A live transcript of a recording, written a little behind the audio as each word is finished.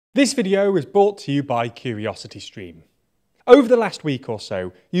This video is brought to you by CuriosityStream. Over the last week or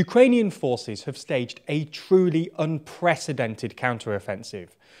so, Ukrainian forces have staged a truly unprecedented counteroffensive,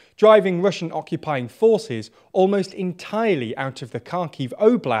 driving Russian occupying forces almost entirely out of the Kharkiv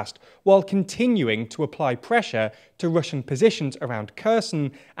Oblast while continuing to apply pressure to Russian positions around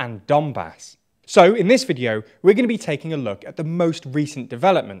Kherson and Donbass. So in this video, we're going to be taking a look at the most recent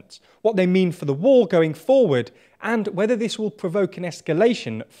developments, what they mean for the war going forward, and whether this will provoke an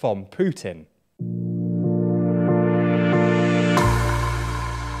escalation from Putin.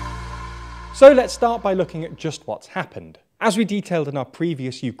 So let's start by looking at just what's happened. As we detailed in our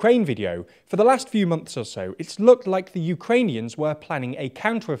previous Ukraine video, for the last few months or so, it's looked like the Ukrainians were planning a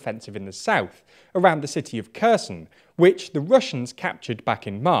counteroffensive in the south, around the city of Kherson, which the Russians captured back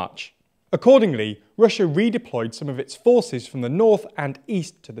in March. Accordingly, Russia redeployed some of its forces from the north and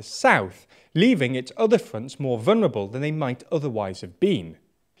east to the south, leaving its other fronts more vulnerable than they might otherwise have been.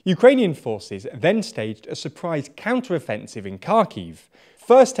 Ukrainian forces then staged a surprise counteroffensive in Kharkiv,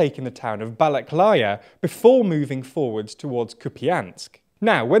 first taking the town of Balaklaya before moving forwards towards Kupiansk.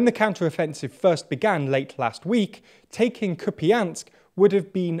 Now, when the counteroffensive first began late last week, taking Kupiansk would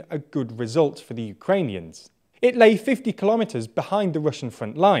have been a good result for the Ukrainians. It lay 50 kilometers behind the Russian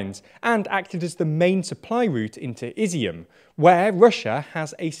front lines and acted as the main supply route into Izium, where Russia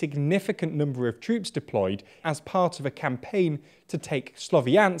has a significant number of troops deployed as part of a campaign to take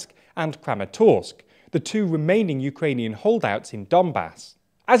Sloviansk and Kramatorsk, the two remaining Ukrainian holdouts in Donbass.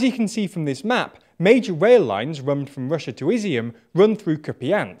 As you can see from this map, major rail lines run from Russia to Izium run through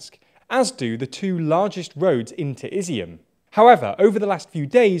Kupiansk, as do the two largest roads into Izium. However, over the last few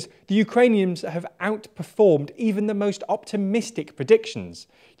days, the Ukrainians have outperformed even the most optimistic predictions,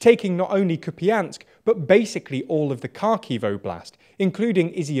 taking not only Kupiansk, but basically all of the Kharkiv Oblast,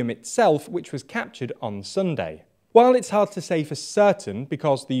 including Izium itself, which was captured on Sunday. While it's hard to say for certain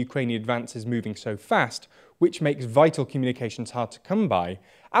because the Ukrainian advance is moving so fast, which makes vital communications hard to come by,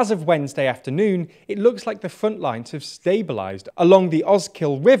 as of Wednesday afternoon, it looks like the front lines have stabilised along the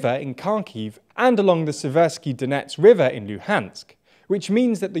Oskil River in Kharkiv and along the Seversky Donets River in Luhansk, which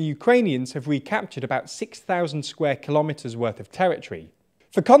means that the Ukrainians have recaptured about 6,000 square kilometres worth of territory.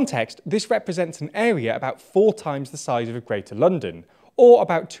 For context, this represents an area about 4 times the size of Greater London, or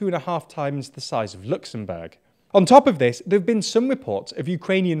about 2.5 times the size of Luxembourg. On top of this, there have been some reports of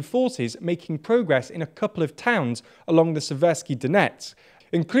Ukrainian forces making progress in a couple of towns along the Seversky Donets,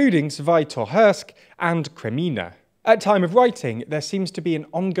 including Svyatorhyrsk and Kremina. At time of writing, there seems to be an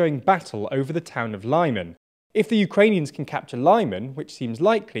ongoing battle over the town of Lyman. If the Ukrainians can capture Lyman, which seems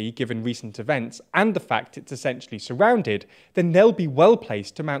likely given recent events and the fact it's essentially surrounded, then they'll be well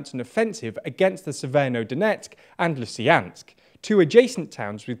placed to mount an offensive against the Severodonetsk and Lysychansk, two adjacent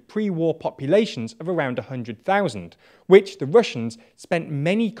towns with pre-war populations of around 100,000, which the Russians spent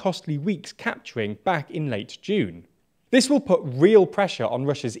many costly weeks capturing back in late June. This will put real pressure on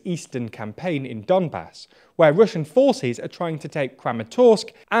Russia's eastern campaign in Donbass, where Russian forces are trying to take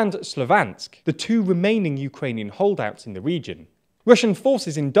Kramatorsk and Sloviansk, the two remaining Ukrainian holdouts in the region. Russian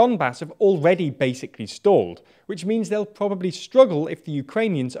forces in Donbass have already basically stalled, which means they'll probably struggle if the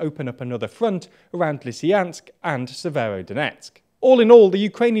Ukrainians open up another front around Lysychansk and Severodonetsk. All in all, the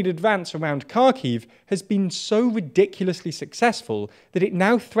Ukrainian advance around Kharkiv has been so ridiculously successful that it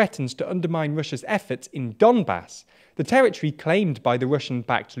now threatens to undermine Russia's efforts in Donbass, the territory claimed by the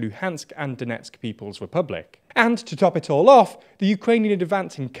Russian-backed Luhansk and Donetsk People's Republic. And to top it all off, the Ukrainian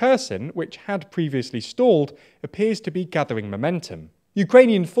advance in Kherson, which had previously stalled, appears to be gathering momentum.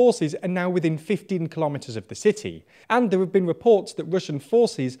 Ukrainian forces are now within 15 kilometers of the city, and there have been reports that Russian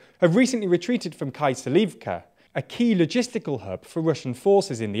forces have recently retreated from Kaiselivka, a key logistical hub for Russian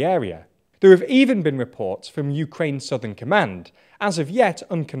forces in the area. There have even been reports from Ukraine's Southern Command, as of yet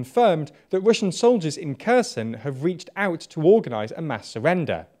unconfirmed, that Russian soldiers in Kherson have reached out to organise a mass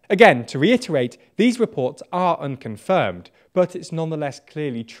surrender. Again, to reiterate, these reports are unconfirmed, but it's nonetheless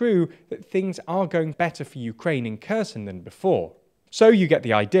clearly true that things are going better for Ukraine in Kherson than before. So you get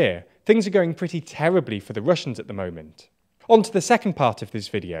the idea. Things are going pretty terribly for the Russians at the moment. On to the second part of this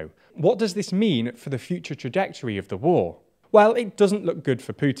video. What does this mean for the future trajectory of the war? Well, it doesn't look good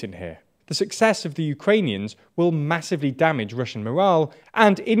for Putin here. The success of the Ukrainians will massively damage Russian morale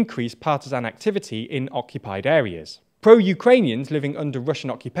and increase partisan activity in occupied areas. Pro-Ukrainians living under Russian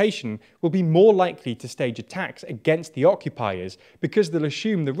occupation will be more likely to stage attacks against the occupiers because they'll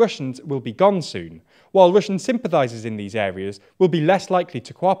assume the Russians will be gone soon, while Russian sympathizers in these areas will be less likely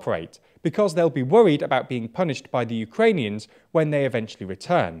to cooperate because they'll be worried about being punished by the Ukrainians when they eventually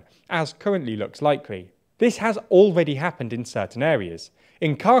return, as currently looks likely. This has already happened in certain areas.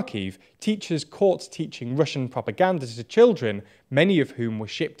 In Kharkiv, teachers caught teaching Russian propaganda to children, many of whom were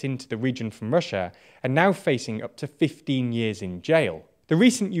shipped into the region from Russia, are now facing up to 15 years in jail. The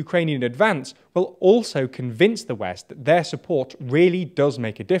recent Ukrainian advance will also convince the West that their support really does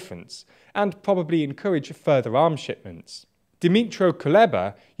make a difference, and probably encourage further arms shipments. Dmytro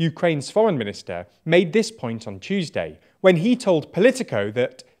Kuleba, Ukraine's foreign minister, made this point on Tuesday, when he told Politico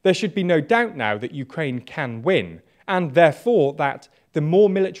that there should be no doubt now that Ukraine can win, and therefore that the more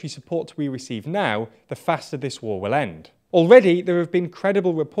military support we receive now, the faster this war will end. Already, there have been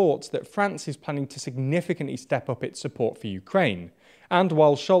credible reports that France is planning to significantly step up its support for Ukraine. And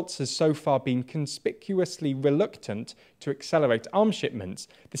while Scholz has so far been conspicuously reluctant to accelerate arms shipments,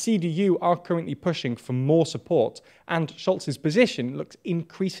 the CDU are currently pushing for more support, and Scholz's position looks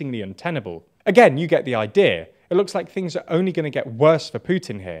increasingly untenable. Again, you get the idea. It looks like things are only going to get worse for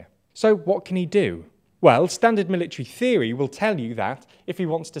Putin here. So what can he do? Well, standard military theory will tell you that if he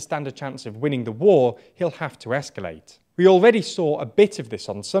wants to stand a chance of winning the war, he'll have to escalate. We already saw a bit of this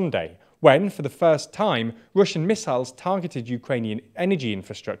on Sunday, when, for the first time, Russian missiles targeted Ukrainian energy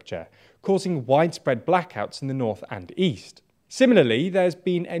infrastructure, causing widespread blackouts in the north and east. Similarly, there's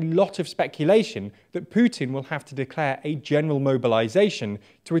been a lot of speculation that Putin will have to declare a general mobilization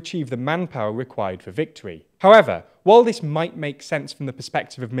to achieve the manpower required for victory. However, while this might make sense from the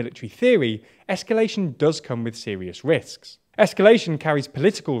perspective of military theory, escalation does come with serious risks. Escalation carries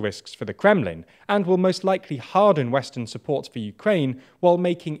political risks for the Kremlin and will most likely harden Western support for Ukraine while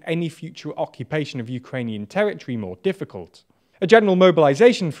making any future occupation of Ukrainian territory more difficult. A general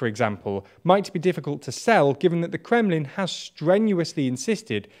mobilization, for example, might be difficult to sell given that the Kremlin has strenuously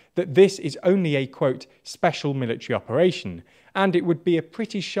insisted that this is only a, quote, special military operation, and it would be a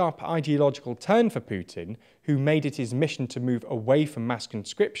pretty sharp ideological turn for Putin, who made it his mission to move away from mass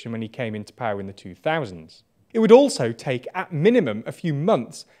conscription when he came into power in the 2000s. It would also take, at minimum, a few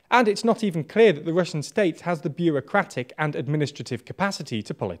months, and it's not even clear that the Russian state has the bureaucratic and administrative capacity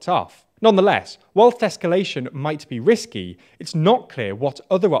to pull it off. Nonetheless, whilst escalation might be risky, it's not clear what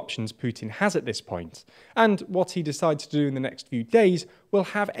other options Putin has at this point, and what he decides to do in the next few days will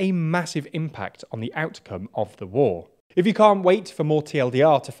have a massive impact on the outcome of the war. If you can't wait for more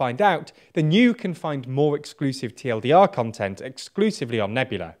TLDR to find out, then you can find more exclusive TLDR content exclusively on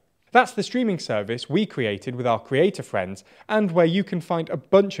Nebula. That's the streaming service we created with our creator friends, and where you can find a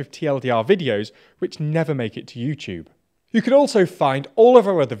bunch of TLDR videos which never make it to YouTube. You can also find all of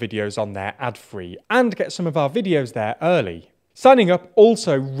our other videos on there ad-free, and get some of our videos there early. Signing up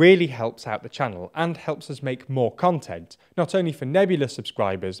also really helps out the channel, and helps us make more content, not only for Nebula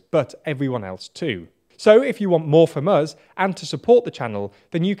subscribers, but everyone else too. So if you want more from us, and to support the channel,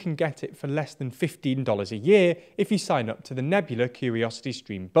 then you can get it for less than $15 a year if you sign up to the Nebula Curiosity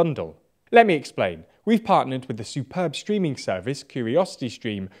Stream bundle. Let me explain. We've partnered with the superb streaming service Curiosity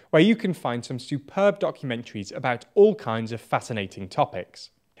Stream, where you can find some superb documentaries about all kinds of fascinating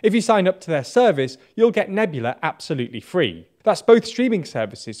topics. If you sign up to their service, you'll get Nebula absolutely free. That's both streaming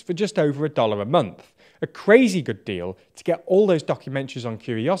services for just over $1 a month. A crazy good deal to get all those documentaries on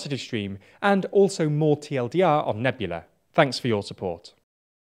Curiosity Stream and also more TLDR on Nebula. Thanks for your support.